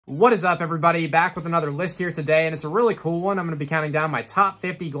What is up, everybody? Back with another list here today, and it's a really cool one. I'm going to be counting down my top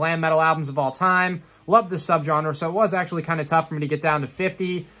 50 glam metal albums of all time. Love this subgenre, so it was actually kind of tough for me to get down to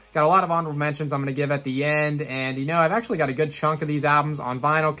 50. Got a lot of honorable mentions I'm going to give at the end, and you know, I've actually got a good chunk of these albums on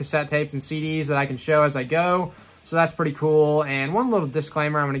vinyl, cassette tapes, and CDs that I can show as I go, so that's pretty cool. And one little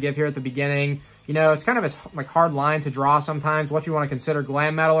disclaimer I'm going to give here at the beginning, you know, it's kind of a hard line to draw sometimes, what you want to consider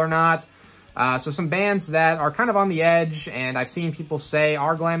glam metal or not. So some bands that are kind of on the edge, and I've seen people say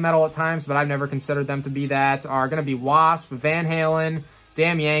are glam metal at times, but I've never considered them to be that, are going to be Wasp, Van Halen,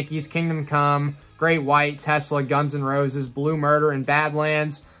 Damn Yankees, Kingdom Come, Great White, Tesla, Guns N' Roses, Blue Murder, and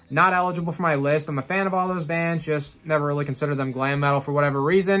Badlands. Not eligible for my list. I'm a fan of all those bands, just never really considered them glam metal for whatever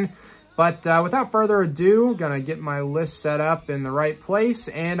reason. But without further ado, I'm going to get my list set up in the right place,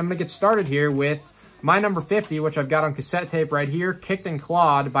 and I'm going to get started here with my number 50, which I've got on cassette tape right here, Kicked and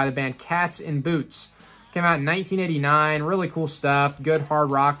Clawed by the band Cats in Boots. Came out in 1989, really cool stuff, good hard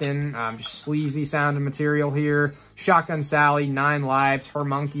rockin', just sleazy sounding material here. Shotgun Sally, 9 Lives, Her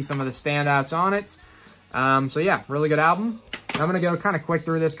Monkey, some of the standouts on it. So yeah, really good album. I'm going to go kind of quick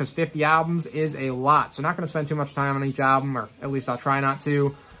through this because 50 albums is a lot, so not going to spend too much time on each album, or at least I'll try not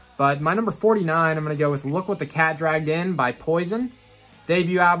to. But my number 49, I'm going to go with Look What the Cat Dragged In by Poison.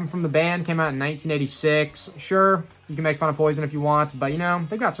 Debut album from the band, came out in 1986. Sure, you can make fun of Poison if you want, but you know,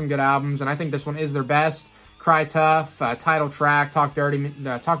 they've got some good albums, and I think this one is their best. Cry Tough, title track, Talk Dirty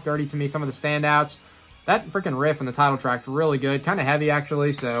to Me, some of the standouts. That freaking riff in the title track is really good, kind of heavy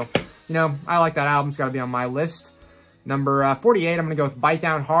actually, so, you know, I like that album. It's got to be on my list. Number 48, I'm going to go with Bite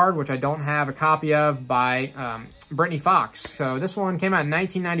Down Hard, which I don't have a copy of, by Brittany Fox. So this one came out in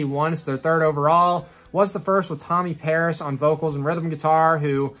 1991. It's their third overall. Was the first with Tommy Paris on vocals and rhythm guitar,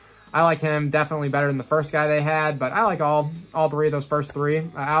 who I like him definitely better than the first guy they had, but I like all three of those first three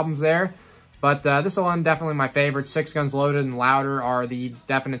albums there. But this one, definitely my favorite. Six Guns Loaded and Louder are the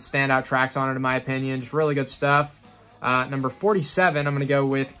definite standout tracks on it, in my opinion. Just really good stuff. Number 47, I'm going to go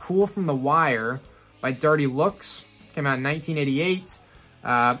with Cool from the Wire by Dirty Looks. Came out in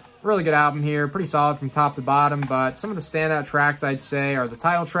 1988. Really good album here. Pretty solid from top to bottom, but some of the standout tracks, I'd say, are the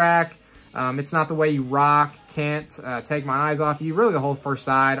title track, It's Not the Way You Rock, Can't Take My Eyes Off You, really the whole first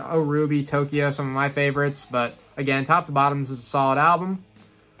side. Oh Ruby, Tokyo, some of my favorites, but again, top to bottom, this is a solid album.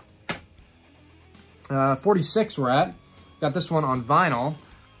 46 we're at. Got this one on vinyl.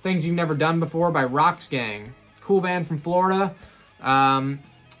 Things You've Never Done Before by Rocks Gang. Cool band from Florida.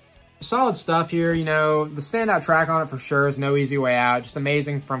 Solid stuff here, you know, the standout track on it for sure is No Easy Way Out. Just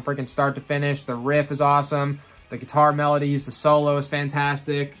amazing from freaking start to finish. The riff is awesome. The guitar melodies, the solo is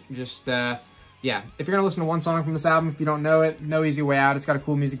fantastic. Just, yeah. If you're going to listen to one song from this album, if you don't know it, No Easy Way Out. It's got a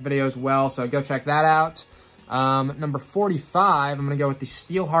cool music video as well, so go check that out. Number 45, I'm going to go with the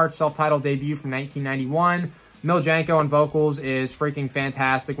Steelheart self-titled debut from 1991. Miljanko on vocals is freaking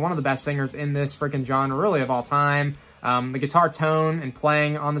fantastic. One of the best singers in this freaking genre, really, of all time. The guitar tone and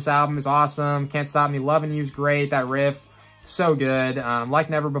playing on this album is awesome. Can't Stop Me Loving You is great. That riff, so good.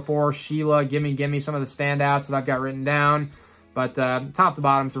 Like Never Before, Sheila, Gimme Gimme, some of the standouts that I've got written down. But top to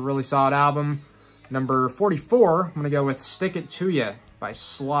bottom, it's a really solid album. Number 44, I'm going to go with Stick It To Ya by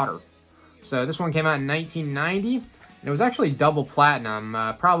Slaughter. So this one came out in 1990. And it was actually double platinum,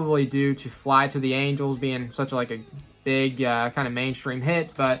 probably due to Fly to the Angels being such a big kind of mainstream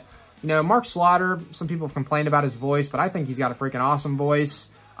hit. But you know, Mark Slaughter, some people have complained about his voice, but I think he's got a freaking awesome voice.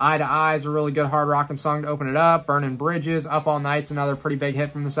 Eye to Eye is a really good hard rocking song to open it up. Burning Bridges, Up All Night's another pretty big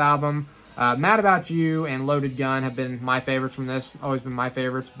hit from this album. Mad About You and Loaded Gun have been my favorites from this. Always been my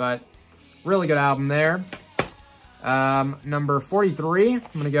favorites, but really good album there. Number 43, I'm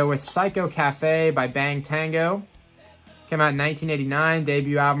going to go with Psycho Cafe by Bang Tango. Came out in 1989,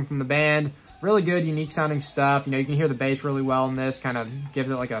 debut album from the band. Really good, unique sounding stuff. You know, you can hear the bass really well in this. Kind of gives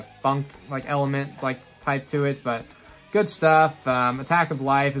it like a funk element type to it, but good stuff. Attack of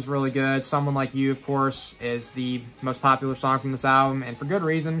Life is really good. Someone Like You, of course, is the most popular song from this album, and for good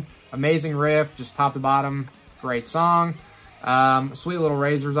reason. Amazing riff, just top to bottom, great song. Sweet Little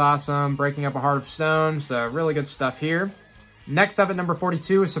Razor's awesome. Breaking Up a Heart of Stone, so really good stuff here. Next up at number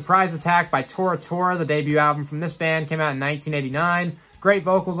 42 is Surprise Attack by Tora Tora. The debut album from this band came out in 1989. Great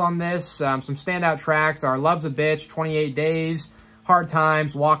vocals on this. Some standout tracks are Love's a Bitch, 28 Days, Hard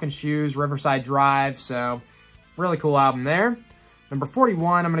Times, Walking Shoes, Riverside Drive. So, really cool album there. Number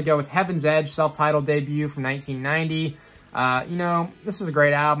 41, I'm going to go with Heaven's Edge, self-titled debut from 1990. You know, this is a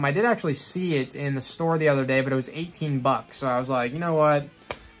great album. I did actually see it in the store the other day, but it was 18 bucks. So I was like, you know what?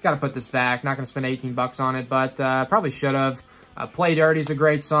 Got to put this back. Not going to spend 18 bucks on it, but probably should have. Play Dirty's a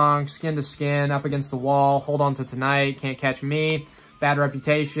great song. Skin to Skin, Up Against the Wall, Hold On to Tonight, Can't Catch Me. Bad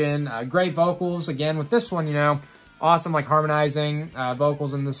Reputation, great vocals. Again, with this one, you know, awesome, like, harmonizing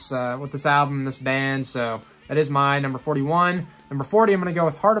vocals in this with this album, this band. So that is my number 41. Number 40, I'm going to go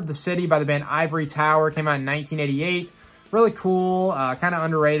with Heart of the City by the band Ivory Tower. Came out in 1988. Really cool, kind of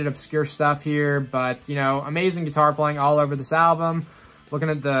underrated, obscure stuff here, but, you know, amazing guitar playing all over this album. Looking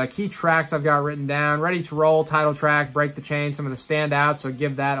at the key tracks I've got written down. Ready to Roll, title track, Break the Chain, some of the standouts, so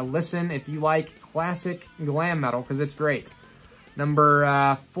give that a listen if you like classic glam metal, because it's great.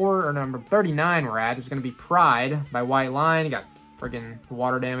 Number 39 we're at is going to be Pride by White Line. You got friggin'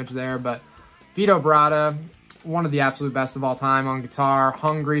 water damage there, but Vito Bratta, one of the absolute best of all time on guitar.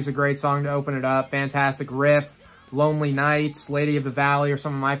 Hungry's a great song to open it up. Fantastic riff. Lonely Nights, Lady of the Valley are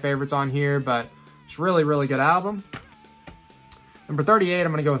some of my favorites on here, but it's really, really good album. Number 38,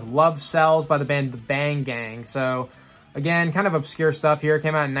 I'm going to go with Love Cells by the band The Bang Gang. So, again, kind of obscure stuff here.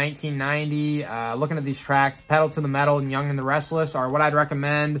 Came out in 1990. Looking at these tracks, Pedal to the Metal and Young and the Restless are what I'd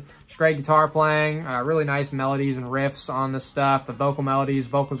recommend. Just great guitar playing, really nice melodies and riffs on this stuff. The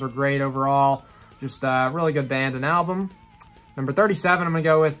vocals are great overall. Just a really good band and album. Number 37, I'm going to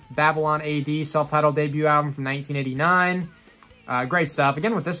go with Babylon AD, self-titled debut album from 1989. Great stuff.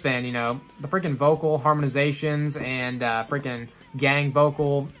 Again, with this band, you know, the freaking vocal harmonizations and freaking gang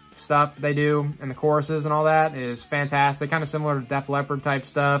vocal stuff they do and the choruses and all that is fantastic. Kind of similar to Def Leppard type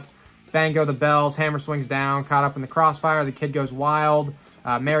stuff. Bang Go the Bells, Hammer Swings Down, Caught Up in the Crossfire, The Kid Goes Wild,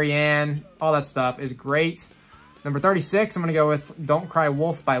 Mary Ann, all that stuff is great. Number 36, I'm going to go with Don't Cry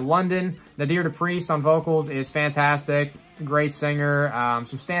Wolf by London. Nadir DePriest on vocals is fantastic. Great singer.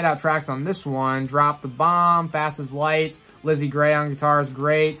 Some standout tracks on this one. Drop the Bomb, Fast as Light. Lizzie Gray on guitar is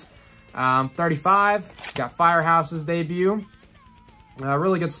great. 35, got Firehouse's debut.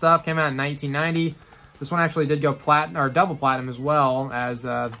 Really good stuff. Came out in 1990. This one actually did go platinum or double platinum as well as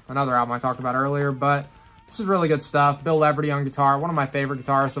another album I talked about earlier, but this is really good stuff. Bill Leverty on guitar, one of my favorite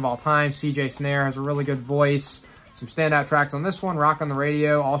guitarists of all time. CJ Snare has a really good voice. Some standout tracks on this one. Rock on the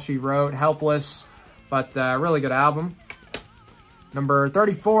Radio, All She Wrote, Helpless, but really good album. Number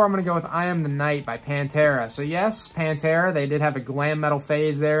 34, I'm going to go with I Am the Night by Pantera. So yes, Pantera, they did have a glam metal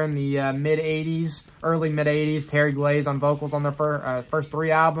phase there in the mid-80s, early mid-80s. Terry Glaze on vocals on their first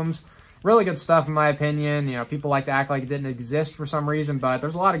 3 albums. Really good stuff in my opinion. You know, people like to act like it didn't exist for some reason, but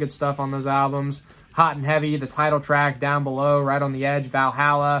there's a lot of good stuff on those albums. Hot and Heavy, the title track, Down Below, Right on the Edge,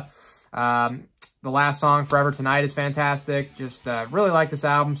 Valhalla. The last song, Forever Tonight, is fantastic. Just really like this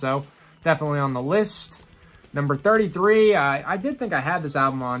album, so definitely on the list. Number 33, I did think I had this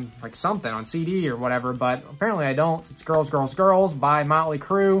album on, like, something, on CD or whatever, but apparently I don't. It's Girls, Girls, Girls by Motley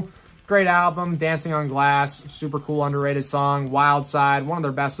Crue. Great album, Dancing on Glass, super cool, underrated song. Wild Side, one of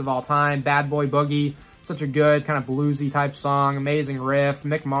their best of all time. Bad Boy Boogie, such a good, kind of bluesy type song. Amazing riff.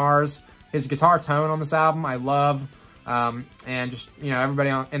 Mick Mars, his guitar tone on this album, I love. And just, you know, everybody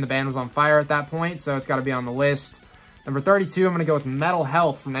in the band was on fire at that point, so it's got to be on the list. Number 32, I'm going to go with Metal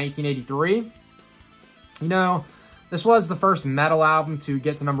Health from 1983. You know, this was the first metal album to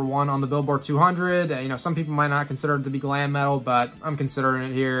get to number 1 on the Billboard 200. You know, some people might not consider it to be glam metal, but I'm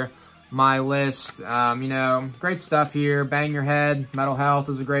considering it here. My list, you know, great stuff here. Bang Your Head, Metal Health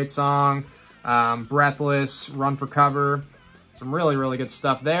is a great song. Breathless, Run for Cover. Some really, really good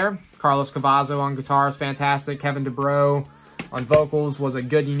stuff there. Carlos Cavazo on guitar is fantastic. Kevin DuBrow on vocals was a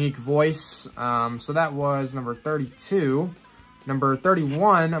good, unique voice. So that was number 32. Number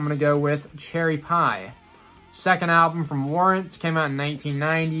 31, I'm going to go with Cherry Pie. Second album from Warrant, came out in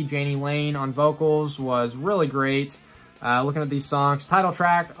 1990. Janie Lane on vocals was really great. Looking at these songs, title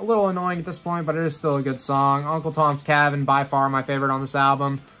track, a little annoying at this point, but it is still a good song. Uncle Tom's Cabin, by far my favorite on this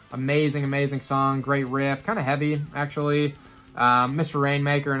album. Amazing, amazing song, great riff, kind of heavy, actually. Mr.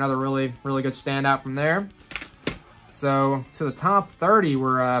 Rainmaker, another really, really good standout from there. So, to the top 30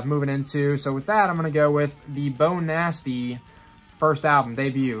 we're moving into. So, with that, I'm going to go with the Bone Nasty first album,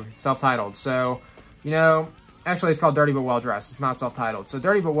 debut, self-titled. So, you know, actually, it's called Dirty But Well Dressed. It's not self-titled. So,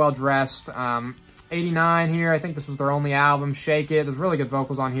 Dirty But Well Dressed, 89 here. I think this was their only album. Shake It. There's really good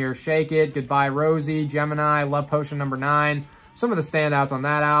vocals on here. Shake It, Goodbye Rosie, Gemini, Love Potion number 9. Some of the standouts on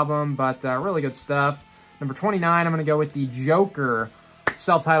that album, but really good stuff. Number 29, I'm going to go with the Joker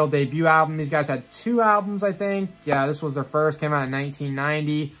self-titled debut album. These guys had 2 albums, I think. Yeah, this was their first. Came out in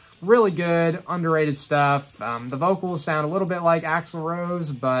 1990. Really good, underrated stuff. The vocals sound a little bit like Axl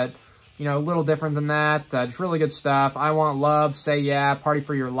Rose, but, you know, a little different than that. Just really good stuff. I Want Love, Say Yeah, Party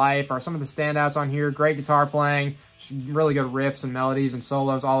for Your Life are some of the standouts on here. Great guitar playing. Really good riffs and melodies and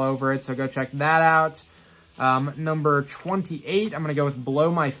solos all over it, so go check that out. Number 28, I'm going to go with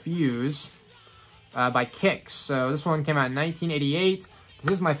Blow My Fuse by Kix. So this one came out in 1988.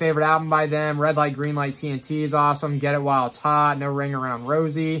 This is my favorite album by them. Red Light, Green Light, TNT is awesome. Get It While It's Hot, No Ring Around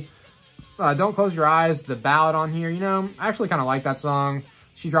Rosie. Don't Close Your Eyes, the ballad on here, you know, I actually kind of like that song.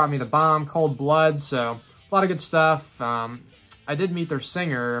 She Dropped Me the Bomb, Cold Blood, so a lot of good stuff. I did meet their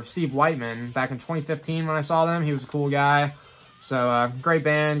singer, Steve Whiteman, back in 2015 when I saw them. He was a cool guy. So, great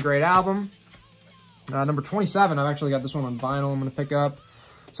band, great album. Number 27, I've actually got this one on vinyl I'm going to pick up.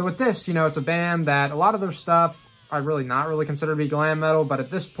 So with this, you know, it's a band that a lot of their stuff I really not really consider to be glam metal, but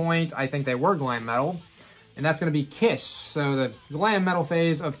at this point, I think they were glam metal. And that's going to be Kiss. So the glam metal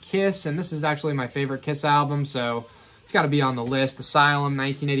phase of Kiss, and this is actually my favorite Kiss album, so it's got to be on the list. Asylum,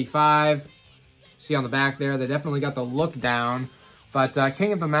 1985. See on the back there, they definitely got the look down. But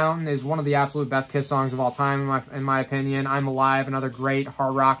King of the Mountain is one of the absolute best Kiss songs of all time, in my opinion. I'm Alive, another great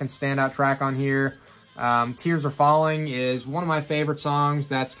hard rock and standout track on here. Tears Are Falling is one of my favorite songs.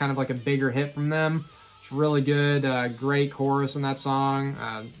 That's kind of like a bigger hit from them. It's really good, great chorus in that song.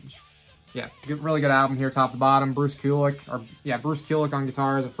 Yeah, really good album here, top to bottom. Bruce Kulick on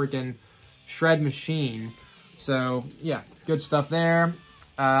guitar is a freaking shred machine. So, yeah, good stuff there.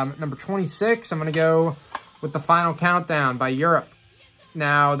 Number 26, I'm going to go with The Final Countdown by Europe.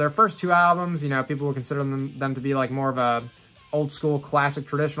 Now, their first two albums, you know, people would consider them to be like more of a old school classic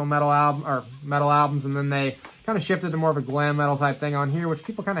traditional metal albums, and then they kind of shifted to more of a glam metal type thing on here, which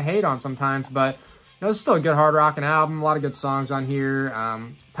people kind of hate on sometimes, but you know, it's still a good hard rocking album. A lot of good songs on here.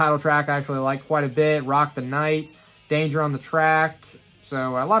 Title track I actually like quite a bit. Rock the Night, Danger on the Track.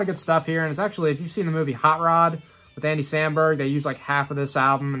 So a lot of good stuff here, and it's actually, if you've seen the movie Hot Rod with Andy Samberg, they use like half of this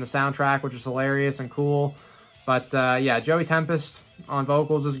album in the soundtrack, which is hilarious and cool. But yeah, Joey Tempest on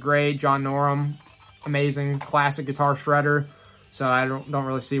vocals is great. John Norum, amazing classic guitar shredder. So I don't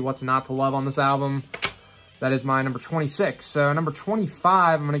really see what's not to love on this album. That is my number 26. So number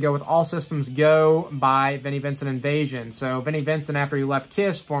 25, I'm going to go with All Systems Go by Vinnie Vincent Invasion. So Vinnie Vincent, after he left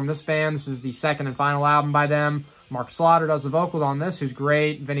Kiss, formed this band. This is the second and final album by them. Mark Slaughter does the vocals on this, who's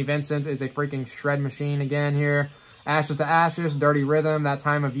great. Vinnie Vincent is a freaking shred machine again here. Ashes to Ashes, Dirty Rhythm, That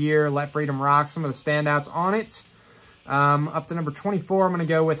Time of Year, Let Freedom Rock, some of the standouts on it. Up to number 24, I'm going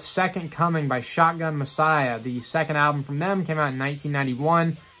to go with Second Coming by Shotgun Messiah. The second album from them came out in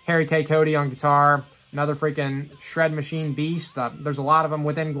 1991. Harry K. Cody on guitar. Another freaking shred machine beast. There's a lot of them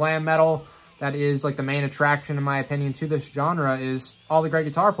within glam metal. That is like the main attraction, in my opinion, to this genre is all the great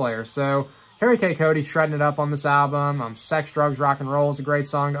guitar players. So Harry K. Cody's shredding it up on this album. Sex, Drugs, Rock and Roll is a great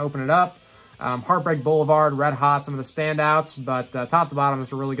song to open it up. Heartbreak Boulevard, Red Hot, some of the standouts. But top to bottom,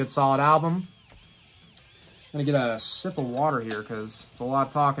 it's a really good, solid album. I'm going to get a sip of water here because it's a lot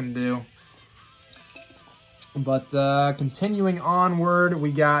of talking to do. But continuing onward,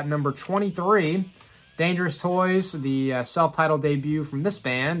 we got number 23. Dangerous Toys, the self-titled debut from this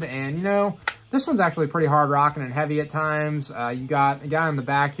band. And, you know, this one's actually pretty hard rocking and heavy at times. You got a guy in the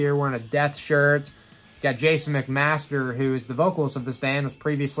back here wearing a Death shirt. You got Jason McMaster, who is the vocalist of this band, was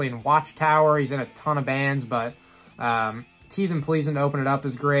previously in Watchtower. He's in a ton of bands, but Teasin' Pleasin' to open it up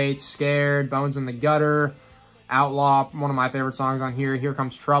is great. Scared, Bones in the Gutter, Outlaw, one of my favorite songs on here. Here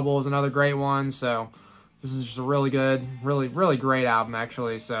Comes Trouble is another great one. So this is just a really good, really great album,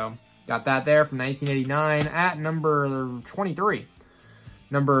 actually. So got that there from 1989 at number 23.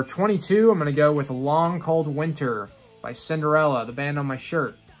 Number 22, I'm going to go with Long Cold Winter by Cinderella, the band on my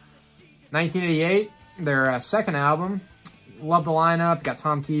shirt. 1988, their second album. Love the lineup. Got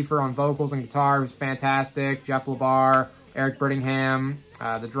Tom Kiefer on vocals and guitar, who's fantastic. Jeff LaBar, Eric Brittingham,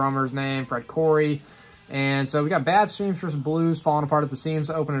 the drummer's name, Fred Corey. And so we got Bad Seamstress Blues, Falling Apart at the Seams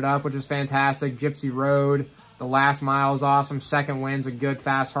to open it up, which is fantastic. Gypsy Road, The Last Mile is awesome. Second Wind's a good,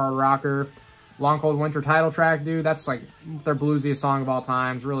 fast, hard rocker. Long Cold Winter title track, dude, that's like their bluesiest song of all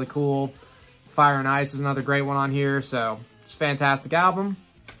time. It's really cool. Fire and Ice is another great one on here, so it's a fantastic album.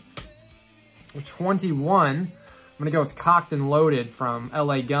 21, I'm going to go with Cocked and Loaded from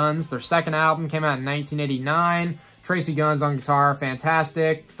LA Guns. Their second album came out in 1989. Tracy Guns on guitar,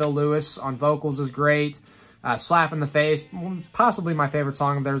 fantastic. Phil Lewis on vocals is great. Slap in the Face, possibly my favorite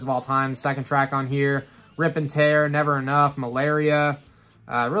song of theirs of all time. The second track on here. Rip and Tear, Never Enough, Malaria.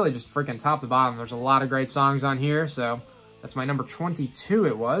 Really just freaking top to bottom. There's a lot of great songs on here, so that's my number 22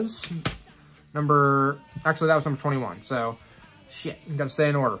 it was. Actually, that was number 21, so shit, you gotta stay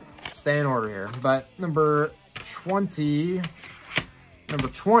in order. Stay in order here. But number 20,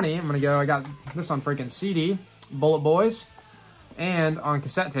 I'm gonna go, I got this on freaking CD. Bullet Boys, and on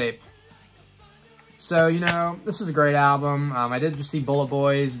cassette tape. So, you know, this is a great album. I did just see Bullet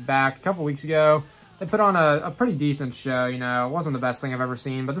Boys back a couple weeks ago. They put on a pretty decent show, you know. It wasn't the best thing I've ever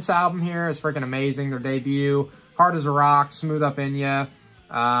seen, but this album here is freaking amazing. Their debut, Hard as a Rock, Smooth Up In Ya.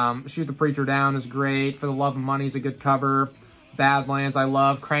 Shoot the Preacher Down is great. For the Love of Money is a good cover. Badlands I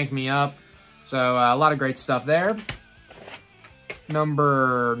love. Crank Me Up. So, a lot of great stuff there.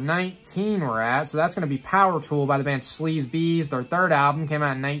 number 19 we're at. So that's going to be Power Tool by the band Sleaze Bees. Their third album came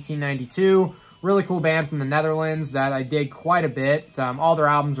out in 1992. Really cool band from the Netherlands that I dig quite a bit. All their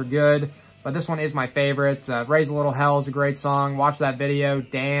albums are good, but this one is my favorite. Raise a Little Hell is a great song. Watch that video.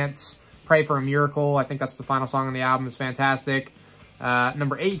 Dance. Pray for a Miracle. I think that's the final song on the album. It's fantastic.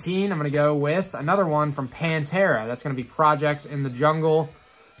 Number 18, I'm going to go with another one from Pantera. That's going to be Projects in the Jungle.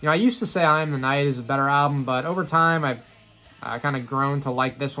 You know, I used to say I Am the Night is a better album, but over time I've kind of grown to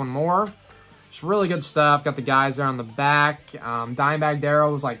like this one more. It's really good stuff. Got the guys there on the back. Dimebag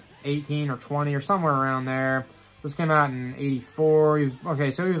Darrell was like 18 or 20 or somewhere around there. This came out in 84. He was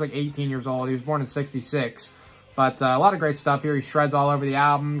like 18 years old. He was born in 66. But a lot of great stuff here. He shreds all over the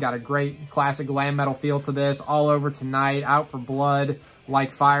album. Got a great classic glam metal feel to this. All Over Tonight, Out for Blood,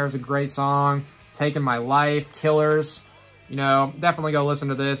 Like Fire is a great song. Taking My Life, Killers. You know, definitely go listen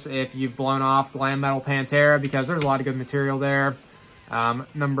to this if you've blown off glam metal Pantera, because there's a lot of good material there.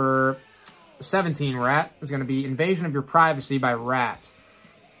 Number 17 we're at is going to be Invasion of Your Privacy by Rat.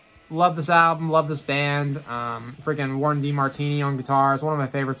 Love this album, love this band. Freaking Warren DeMartini on guitars, one of my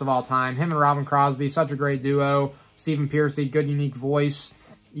favorites of all time. Him and Robin Crosby, such a great duo. Stephen Pearcy, good unique voice.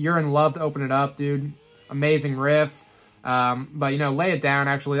 You're in Love to open it up, dude. Amazing riff. But, you know, Lay It Down,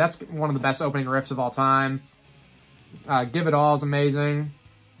 actually, that's one of the best opening riffs of all time. Give It All is amazing.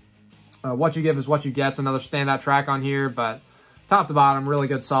 What You Give Is What You Get's another standout track on here, but top to bottom, really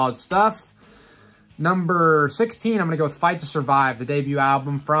good, solid stuff. Number 16, I'm going to go with Fight to Survive, the debut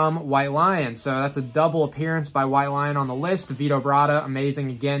album from White Lion. So that's a double appearance by White Lion on the list. Vito Bratta, amazing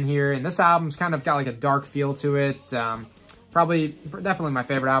again here. And this album's kind of got like a dark feel to it. Definitely my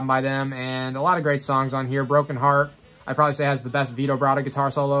favorite album by them. And a lot of great songs on here. Broken Heart, I'd probably say has the best Vito Bratta guitar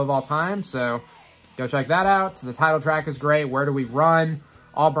solo of all time. So go check that out. So the title track is great. Where Do We Run?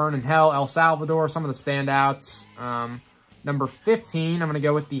 All Burn in Hell, El Salvador, some of the standouts. Number 15, I'm going to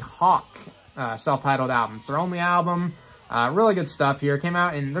go with the Hawk self-titled album. It's their only album. Really good stuff here. Came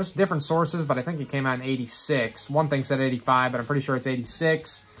out in, there's different sources, but I think it came out in 86. One thing said 85, but I'm pretty sure it's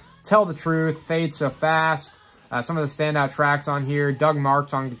 86. Tell the Truth, Fade So Fast. Some of the standout tracks on here. Doug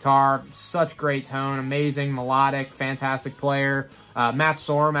Marks on guitar. Such great tone. Amazing, melodic, fantastic player. Matt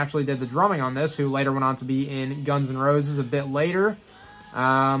Sorum actually did the drumming on this, who later went on to be in Guns N' Roses a bit later.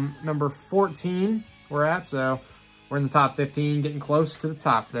 Number 14 we're at, so we're in the top 15, getting close to the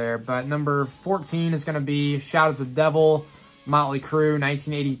top there. But number 14 is going to be Shout at the Devil, Motley Crue,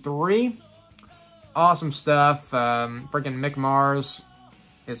 1983. Awesome stuff. Freaking Mick Mars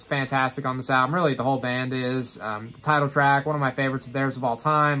is fantastic on this album. Really, the whole band is. The title track, one of my favorites of theirs of all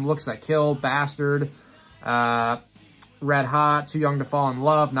time. Looks That Kill, Bastard, Red Hot, Too Young to Fall in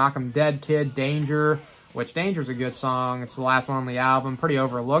Love, Knock 'Em Dead Kid, Danger, which Danger's a good song. It's the last one on the album. Pretty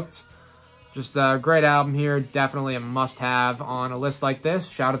overlooked. Just a great album here. Definitely a must-have on a list like this.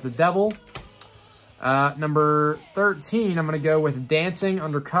 Shout at the Devil. Number 13, I'm going to go with Dancing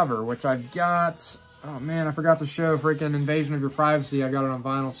Undercover, which I've got... Oh, man, I forgot to show freaking Invasion of Your Privacy. I got it on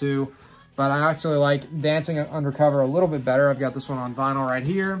vinyl, too. But I actually like Dancing Undercover a little bit better. I've got this one on vinyl right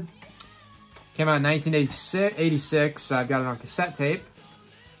here. Came out in 1986. I've got it on cassette tape.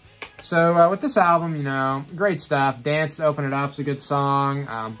 So with this album, you know, great stuff. Dance to Open It Up is a good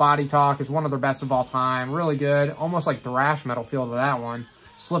song. Body Talk is one of their best of all time. Really good. Almost like thrash metal feel to that one.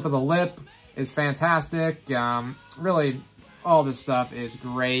 Slip of the Lip is fantastic. Really, all this stuff is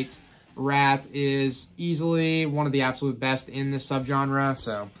great. Rat is easily one of the absolute best in this subgenre.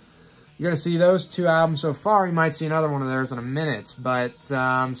 So you're going to see those two albums so far. You might see another one of theirs in a minute. But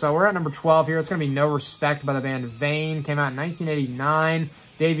so we're at number 12 here. It's going to be No Respect by the band Vane. Came out in 1989.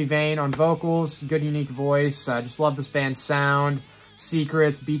 Davey Vane on vocals, good unique voice. Just love this band's sound.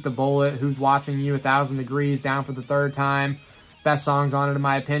 Secrets, Beat the Bullet, Who's Watching You, 1,000 Degrees, Down for the Third Time. Best songs on it in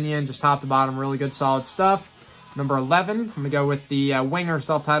my opinion. Just top to bottom, really good solid stuff. Number 11, I'm going to go with the Winger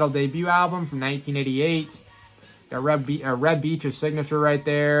self-titled debut album from 1988. Got Red Beach's signature right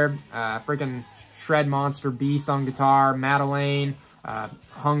there. Freaking Shred Monster Beast on guitar. Madeleine.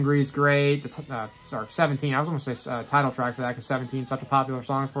 Hungry's great. 17. I was going to say title track for that because 17 is such a popular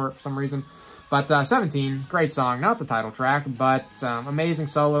song for some reason. But 17, great song. Not the title track, but amazing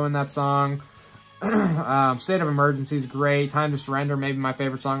solo in that song. State of Emergency is great. Time to Surrender, maybe my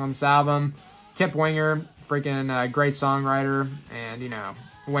favorite song on this album. Kip Winger, freaking great songwriter. And, you know,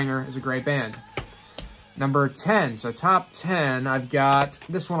 Winger is a great band. Number 10. So top 10, I've got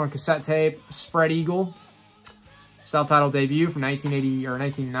this one on cassette tape. Spread Eagle. Self-titled debut from 1980 or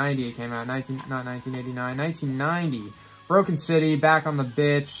 1990. It came out not 1989, 1990. Broken City, Back on the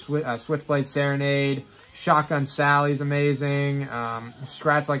Bitch, Switchblade Serenade, Shotgun Sally's amazing.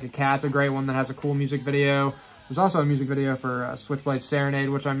 Scratch Like a Cat's a great one that has a cool music video. There's also a music video for Switchblade Serenade,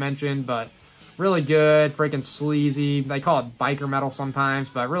 which I mentioned, but really good, freaking sleazy. They call it biker metal sometimes,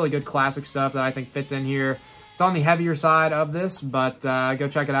 but really good classic stuff that I think fits in here. It's on the heavier side of this, but go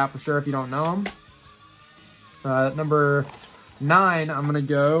check it out for sure if you don't know them. Number 9, I'm going to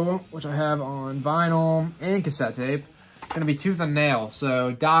go, which I have on vinyl and cassette tape. It's going to be Tooth and Nail.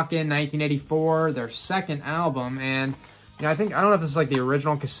 So Dokken, 1984, their second album, and you know, I don't know if this is like the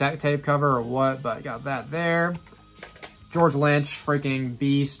original cassette tape cover or what, but I got that there. George Lynch, freaking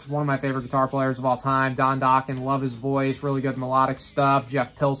beast. One of my favorite guitar players of all time. Don Dokken, love his voice. Really good melodic stuff.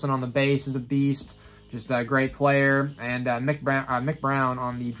 Jeff Pilson on the bass is a beast. Just a great player. And Mick Brown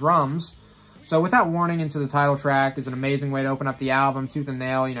on the drums. So with that warning into the title track is an amazing way to open up the album. Tooth and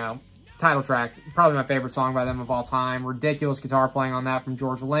Nail, you know, title track. Probably my favorite song by them of all time. Ridiculous guitar playing on that from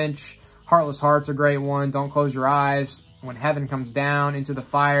George Lynch. Heartless Heart's a great one. Don't Close Your Eyes. When Heaven Comes Down, Into the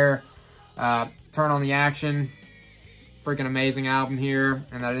Fire, Turn on the Action. Freaking amazing album here,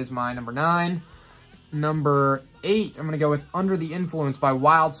 and that is my number 9. Number 8, I'm going to go with Under the Influence by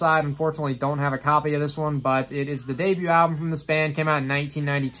Wildside. Unfortunately, don't have a copy of this one, but it is the debut album from this band. Came out in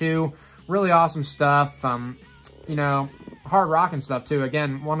 1992. Really awesome stuff. You know, hard rock and stuff, too.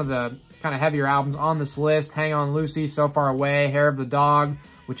 Again, one of the kind of heavier albums on this list. Hang On Lucy, So Far Away, Hair of the Dog,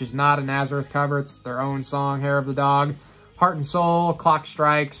 which is not a Nazareth cover. It's their own song, Hair of the Dog. Heart and Soul, Clock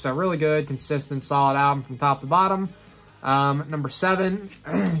Strikes, a really good, consistent, solid album from top to bottom. Number 7,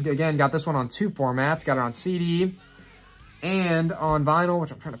 again, got this one on 2 formats. Got it on CD and on vinyl, which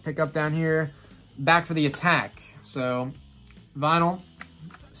I'm trying to pick up down here. Back for the Attack. So, vinyl,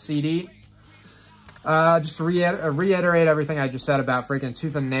 CD. Just to reiterate everything I just said about freaking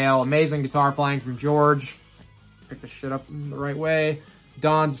Tooth and Nail. Amazing guitar playing from George. Pick this shit up in the right way.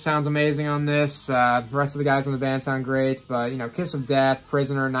 Don sounds amazing on this. The rest of the guys in the band sound great. But, you know, Kiss of Death,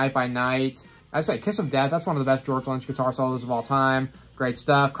 Prisoner, Night by Night. I say Kiss of Death, that's one of the best George Lynch guitar solos of all time. Great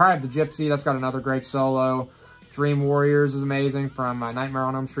stuff. Cry of the Gypsy, that's got another great solo. Dream Warriors is amazing from Nightmare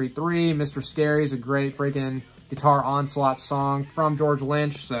on Elm Street 3. Mr. Scary is a great freaking guitar onslaught song from George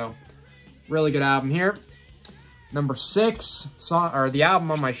Lynch. So, really good album here. Number 6, the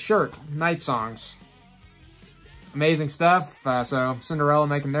album on my shirt, Night Songs. Amazing stuff. So Cinderella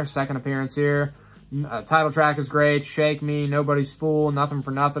making their second appearance here. Title track is great. Shake Me, Nobody's Fool, Nothing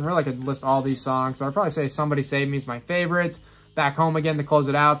for Nothing. Really, I could list all these songs, but I'd probably say Somebody Save Me is my favorite. Back Home Again to close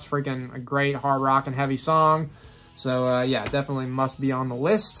it out. It's freaking a great hard rock and heavy song. So yeah, definitely must be on the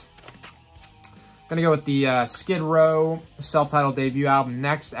list. Gonna go with the Skid Row self-titled debut album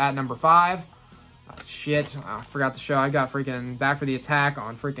next at number 5. Shit, I forgot to show. I got freaking Back for the Attack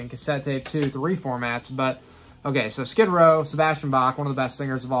on freaking cassette tape too, 3 formats, but okay, so Skid Row, Sebastian Bach, one of the best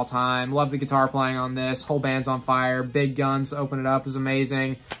singers of all time. Love the guitar playing on this. Whole band's on fire. Big Guns to open it up is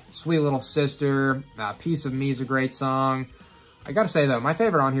amazing. Sweet Little Sister. Piece of Me is a great song. I gotta say, though, my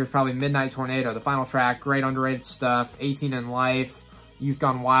favorite on here is probably Midnight Tornado, the final track. Great underrated stuff. 18 in Life. Youth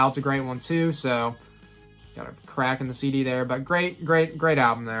Gone Wild's a great one, too. So, got a crack in the CD there. But great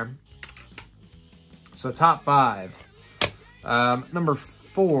album there. So, top 5. Number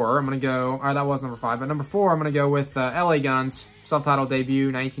 4, I'm going to go, or that was number 5, but number 4, I'm going to go with LA Guns, self-titled debut,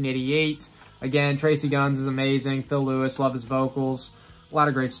 1988. Again, Tracy Guns is amazing. Phil Lewis, love his vocals. A lot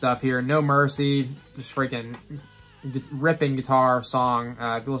of great stuff here. No Mercy, just freaking ripping guitar song.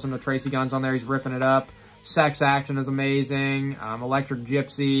 If you listen to Tracy Guns on there, he's ripping it up. Sex Action is amazing. Electric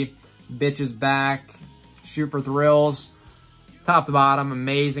Gypsy, Bitch Is Back, Shoot for Thrills. Top to bottom,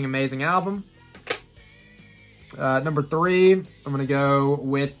 amazing album. Number 3, I'm going to go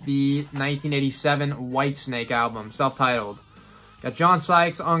with the 1987 Whitesnake album, self-titled. Got John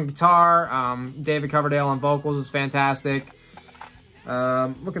Sykes on guitar, David Coverdale on vocals is fantastic.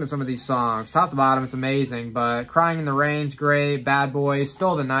 Looking at some of these songs, top to bottom, it's amazing, but Crying in the Rain's great, Bad Boys,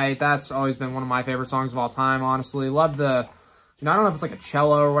 Still the Night, that's always been one of my favorite songs of all time, honestly. Love the, you know, I don't know if it's like a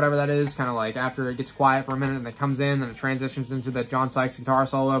cello or whatever that is, kind of like after it gets quiet for a minute and it comes in and it transitions into the John Sykes guitar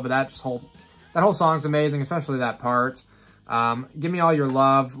solo, but that whole song's amazing, especially that part. Give Me All Your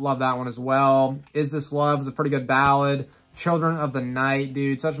Love. Love that one as well. Is This Love is a pretty good ballad. Children of the Night,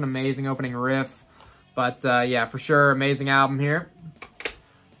 dude. Such an amazing opening riff. But, yeah, for sure, amazing album here.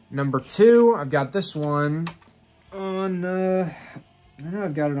 Number 2, I've got this one on, I know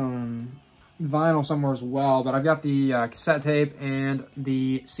I've got it on vinyl somewhere as well, but I've got the cassette tape and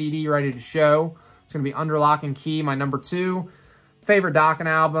the CD ready to show. It's going to be Under Lock and Key, my number 2. Favorite Dokken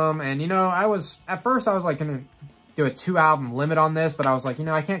album, and you know, at first I was like gonna do a 2-album limit on this, but I was like, you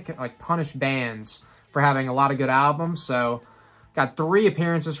know, I can't like punish bands for having a lot of good albums, so got 3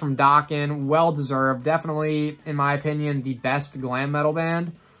 appearances from Dokken, well deserved, definitely in my opinion the best glam metal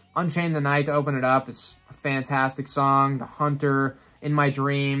band. Unchain the Night to open it up. It's a fantastic song. The Hunter, In My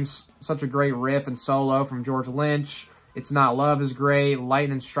Dreams, such a great riff and solo from George Lynch. It's Not Love is great.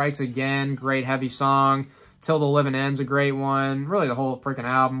 Lightning Strikes Again, great heavy song. Till the Living End's a great one. Really, the whole freaking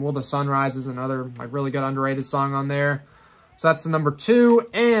album. Will the Sunrise is another like really good underrated song on there. So that's the number 2.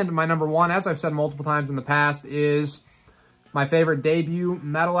 And my number 1, as I've said multiple times in the past, is my favorite debut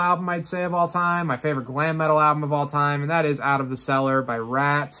metal album, I'd say, of all time. My favorite glam metal album of all time. And that is Out of the Cellar by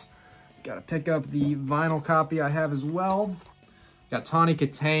Rat. Got to pick up the vinyl copy I have as well. Got Tawny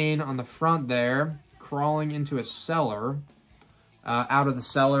Katane on the front there. Crawling into a cellar. Out of the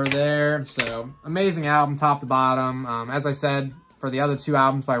Cellar there. So, amazing album, top to bottom. As I said, for the other 2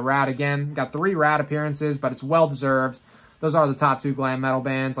 albums by Rat, again, got 3 Rat appearances, but it's well-deserved. Those are the top 2 glam metal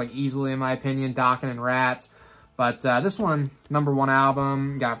bands, like easily, in my opinion, Dokken and Rat. But this one, number 1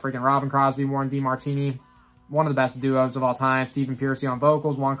 album, got freaking Robin Crosby, Warren DeMartini, one of the best duos of all time. Stephen Pearcy on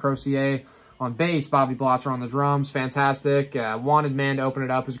vocals, Juan Crocier on bass, Bobby Blotzer on the drums, fantastic. Wanted Man to open it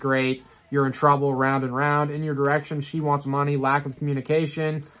up is great. You're in Trouble, Round and Round, In Your Direction, She Wants Money, Lack of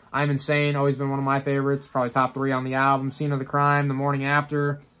Communication, I'm Insane, always been one of my favorites, probably top 3 on the album. Scene of the Crime, The Morning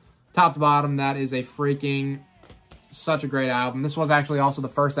After, top to bottom, that is a freaking, such a great album. This was actually also the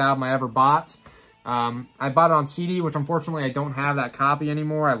first album I ever bought. I bought it on CD, which unfortunately I don't have that copy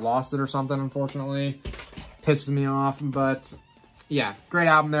anymore. I lost it or something, unfortunately. Pisses me off, but yeah, great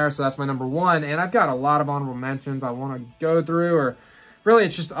album there, so that's my number 1. And I've got a lot of honorable mentions I want to go through, or really,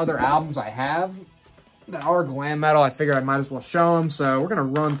 it's just other albums I have that are glam metal. I figured I might as well show them. So we're going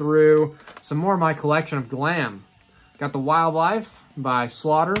to run through some more of my collection of glam. Got The Wildlife by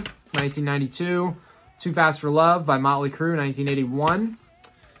Slaughter, 1992. Too Fast for Love by Motley Crue, 1981.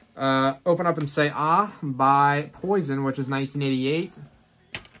 Open Up and Say Ah by Poison, which is 1988.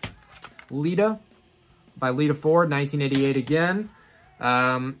 Lita by Lita Ford, 1988 again.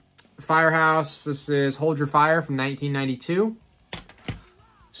 Firehouse, this is Hold Your Fire from 1992.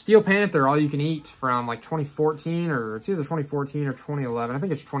 Steel Panther, All You Can Eat from like 2014, or it's either 2014 or 2011. I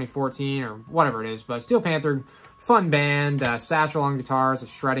think it's 2014 or whatever it is. But Steel Panther, fun band. Satchel on guitars, a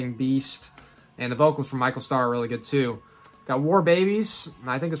shredding beast. And the vocals from Michael Starr are really good too. Got War Babies.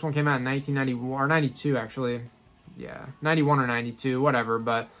 I think this one came out in 1991, or 92 actually. Yeah, 91 or 92, whatever.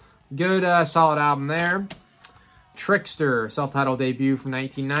 But good, solid album there. Trickster, self-titled debut from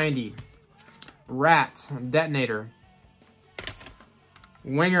 1990. Rat, Detonator.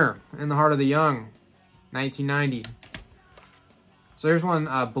 Winger, In the Heart of the Young, 1990. So here's one,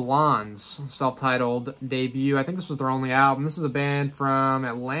 Blondes, self-titled debut. I think this was their only album. This is a band from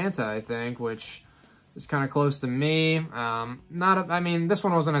Atlanta, I think, which is kind of close to me. I mean, this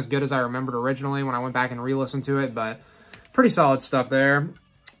one wasn't as good as I remembered originally when I went back and re-listened to it, but pretty solid stuff there.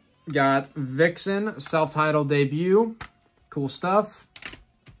 Got Vixen, self-titled debut. Cool stuff.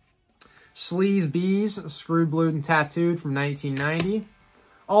 Sleaze Bees, Screwed, Blued, and Tattooed from 1990.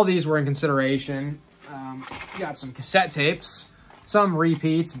 All these were in consideration. Got some cassette tapes, some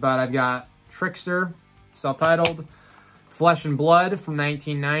repeats, but I've got Trickster, self-titled, Flesh and Blood from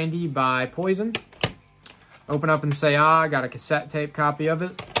 1990 by Poison. Open Up and Say Ah, got a cassette tape copy of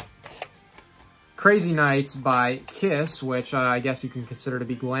it. Crazy Nights by Kiss, which I guess you can consider to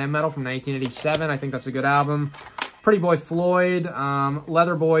be glam metal from 1987. I think that's a good album. Pretty Boy Floyd,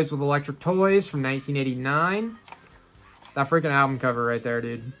 Leather Boys with Electric Toys from 1989. That freaking album cover right there,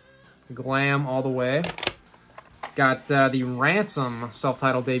 dude. Glam all the way. Got the Ransom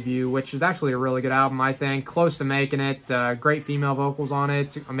self-titled debut, which is actually a really good album, I think. Close to making it. Great female vocals on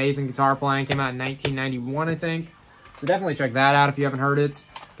it. Amazing guitar playing. Came out in 1991, I think. So definitely check that out if you haven't heard it.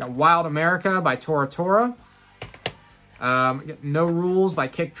 Got Wild America by Tora Tora. Got No Rules by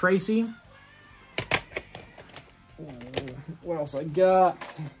Kick Tracy. What else I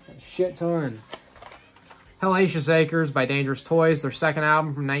got? A shit ton. Hellacious Acres by Dangerous Toys, their second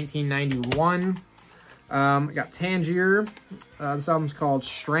album from 1991. Got Tangier. This album's called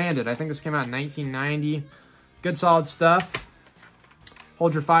Stranded. I think this came out in 1990. Good solid stuff.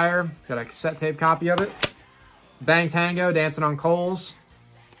 Hold Your Fire. Got a cassette tape copy of it. Bang Tango, Dancing on Coals.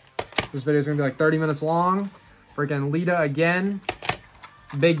 This video is going to be like 30 minutes long. Freaking Lita again.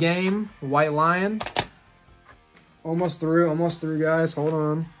 Big Game, White Lion. Almost through, guys. Hold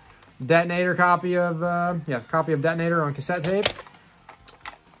on. Detonator copy of, copy of Detonator on cassette tape.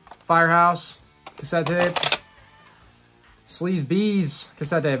 Firehouse, cassette tape. Sleaze Bees,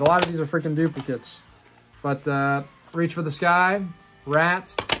 cassette tape. A lot of these are freaking duplicates. But, Reach for the Sky,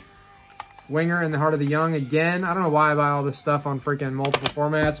 Rat, Winger, In the Heart of the Young again. I don't know why I buy all this stuff on freaking multiple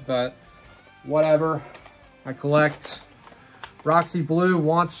formats, but whatever. I collect. Roxy Blue,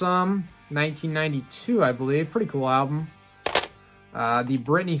 Want Some, 1992, I believe. Pretty cool album. The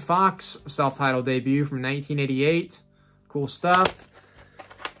Brittany Fox self-titled debut from 1988. Cool stuff.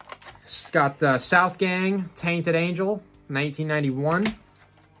 It's got South Gang, Tainted Angel, 1991.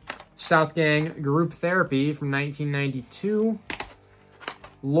 South Gang, Group Therapy from 1992.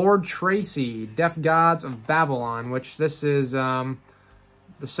 Lord Tracy, Deaf Gods of Babylon, which this is the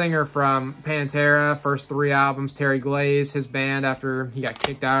singer from Pantera, first 3 albums, Terry Glaze, his band after he got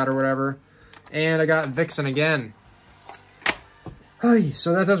kicked out or whatever. And I got Vixen again.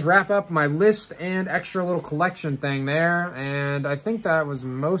 So that does wrap up my list and extra little collection thing there. And I think that was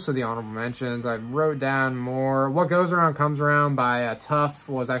most of the honorable mentions. I wrote down more. What Goes Around Comes Around by Tough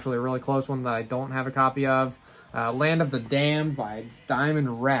was actually a really close one that I don't have a copy of. Land of the Damned by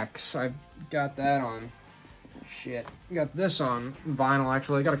Diamond Rex. I've got that on... Shit. I got this on vinyl,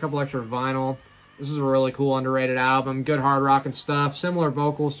 actually. I got a couple extra vinyl. This is a really cool, underrated album. Good hard rock and stuff. Similar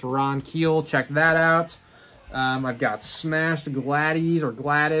vocals to Ron Keel. Check that out. I've got Smashed Gladys, or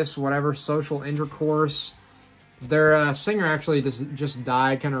Gladys, whatever, Social Intercourse. Their singer actually just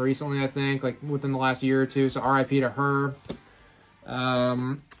died kind of recently, I think, like within the last year or two, so R.I.P. to her.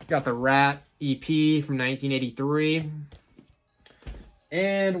 Got the Rat EP from 1983.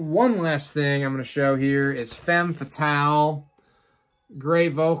 And one last thing I'm going to show here is Femme Fatale.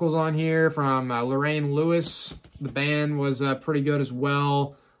 Great vocals on here from Lorraine Lewis. The band was pretty good as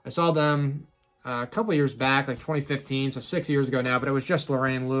well. I saw them a couple years back, like 2015, so 6 years ago now, but it was just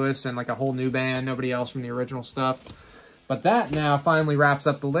Lorraine Lewis and like a whole new band, nobody else from the original stuff. But that now finally wraps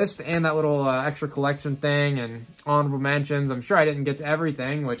up the list and that little extra collection thing and honorable mentions. I'm sure I didn't get to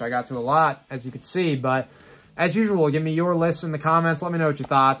everything, which I got to a lot, as you could see, but as usual, give me your list in the comments, let me know what you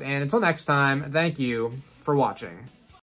thought, and until next time, thank you for watching.